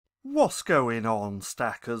What's going on,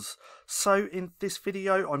 stackers? So in this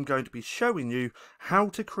video I'm going to be showing you how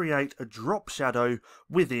to create a drop shadow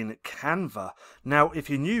within Canva. Now if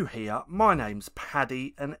you're new here, my name's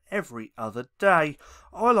Paddy and every other day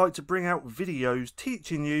I like to bring out videos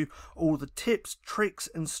teaching you all the tips, tricks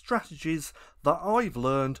and strategies that I've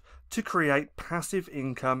learned to create passive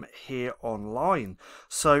income here online.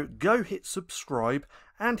 So go hit subscribe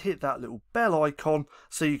and hit that little bell icon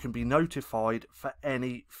so you can be notified for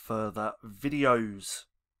any further videos.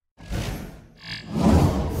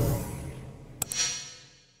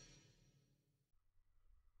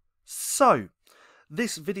 So,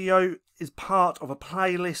 this video is part of a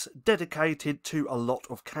playlist dedicated to a lot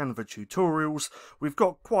of Canva tutorials. We've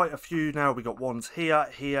got quite a few now. We've got ones here,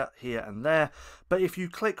 here, here and there. But if you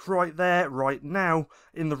click right there, right now,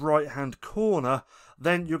 in the right hand corner,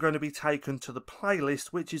 then you're going to be taken to the playlist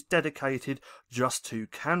which is dedicated just to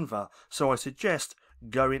Canva. So I suggest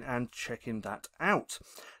going and checking that out.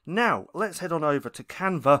 Now let's head on over to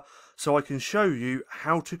Canva so I can show you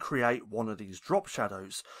how to create one of these drop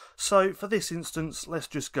shadows. So for this instance, let's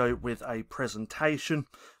just go with a presentation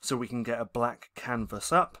so we can get a blank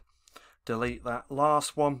canvas up. Delete that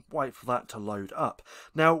last one, wait for that to load up.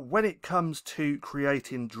 Now when it comes to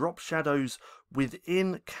creating drop shadows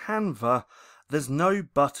within Canva, there's no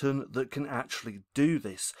button that can actually do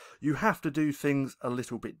this. You have to do things a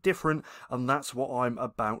little bit different, and that's what I'm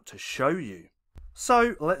about to show you.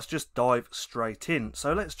 So let's just dive straight in.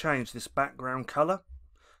 So let's change this background color.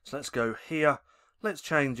 So let's go here. Let's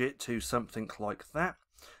change it to something like that.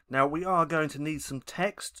 Now we are going to need some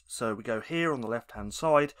text. So we go here on the left hand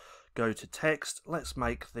side, go to text. Let's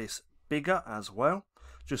make this bigger as well,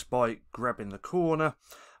 just by grabbing the corner.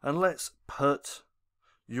 And let's put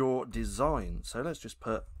your design. So let's just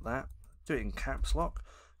put that, do it in caps lock,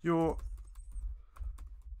 your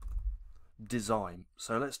design.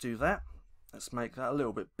 So let's do that. Let's make that a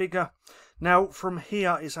little bit bigger. Now from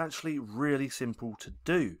here it's actually really simple to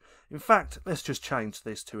do. In fact, let's just change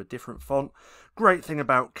this to a different font. Great thing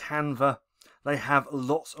about Canva, they have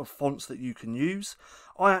lots of fonts that you can use.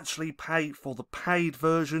 I actually pay for the paid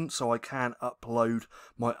version so I can upload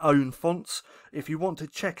my own fonts. If you want to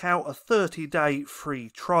check out a 30-day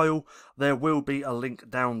free trial, there will be a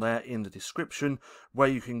link down there in the description where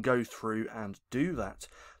you can go through and do that.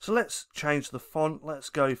 So let's change the font.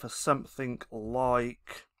 Let's go for something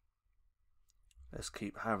like, let's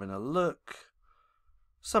keep having a look,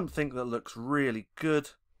 something that looks really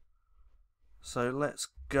good. So let's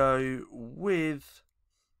go with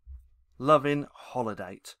Lovin'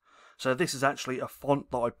 Holiday. So this is actually a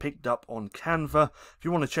font that I picked up on Canva. If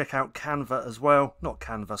you want to check out Canva as well, not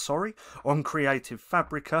Canva, sorry, on Creative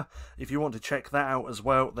Fabrica, if you want to check that out as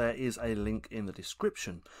well, there is a link in the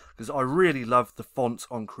description. Because I really love the fonts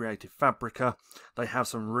on Creative Fabrica. They have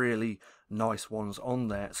some really nice ones on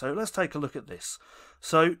there. So let's take a look at this.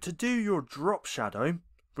 So to do your drop shadow,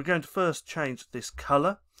 we're going to first change this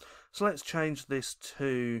color. So let's change this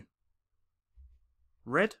to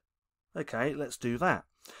red. Okay, let's do that.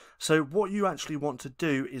 So what you actually want to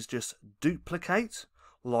do is just duplicate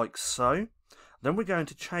like so. Then we're going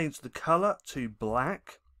to change the color to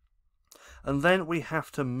black. And then we have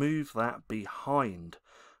to move that behind.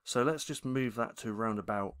 So let's just move that to around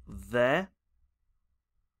about there.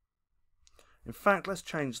 In fact, let's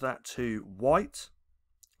change that to white.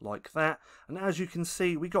 Like that, and as you can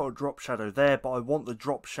see we got a drop shadow there, but I want the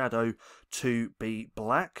drop shadow to be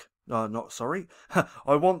black. I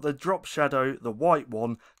want the drop shadow, the white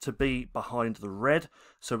one, to be behind the red.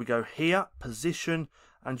 So we go here, position,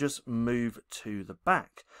 and just move to the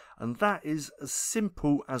back. And that is as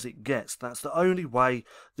simple as it gets. That's the only way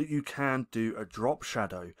that you can do a drop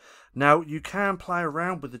shadow. Now you can play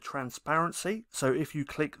around with the transparency. So if you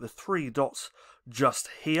click the three dots just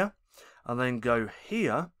here, and then go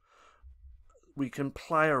here, we can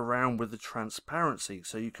play around with the transparency,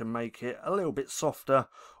 so you can make it a little bit softer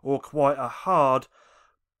or quite a hard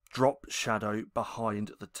drop shadow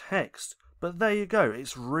behind the text. But there you go,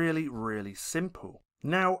 it's really, really simple.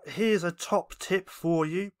 Now here's a top tip for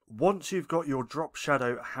you. Once you've got your drop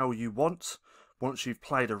shadow how you want, once you've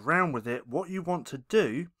played around with it, what you want to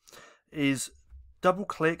do is double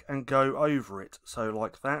click and go over it. So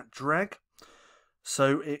like that, drag,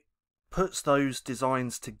 so it puts those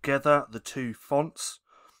designs together, the two fonts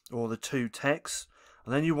or the two texts,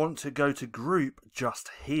 and then you want to go to group just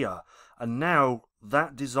here, and now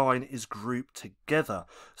that design is grouped together.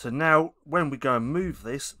 So now when we go and move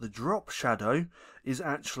this, the drop shadow is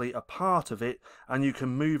actually a part of it, and you can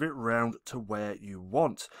move it round to where you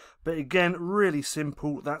want. But again, really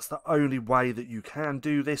simple. That's the only way that you can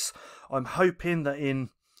do this. I'm hoping that in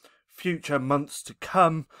future months to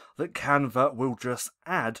come that Canva will just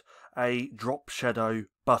add a drop shadow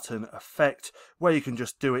button effect where you can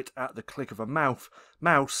just do it at the click of a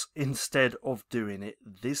mouse instead of doing it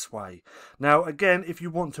this way. Now again, if you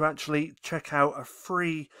want to actually check out a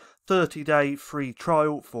free 30-day free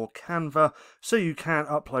trial for Canva so you can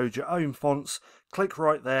upload your own fonts, click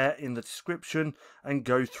right there in the description and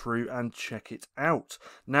go through and check it out.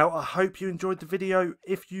 Now I hope you enjoyed the video.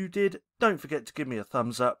 If you did, don't forget to give me a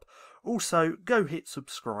thumbs up. Also, go hit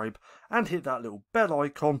subscribe and hit that little bell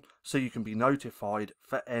icon so you can be notified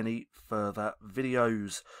for any further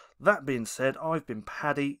videos. That being said, I've been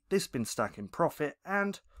Paddy, this has been Stacking Profit,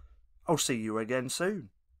 and I'll see you again soon.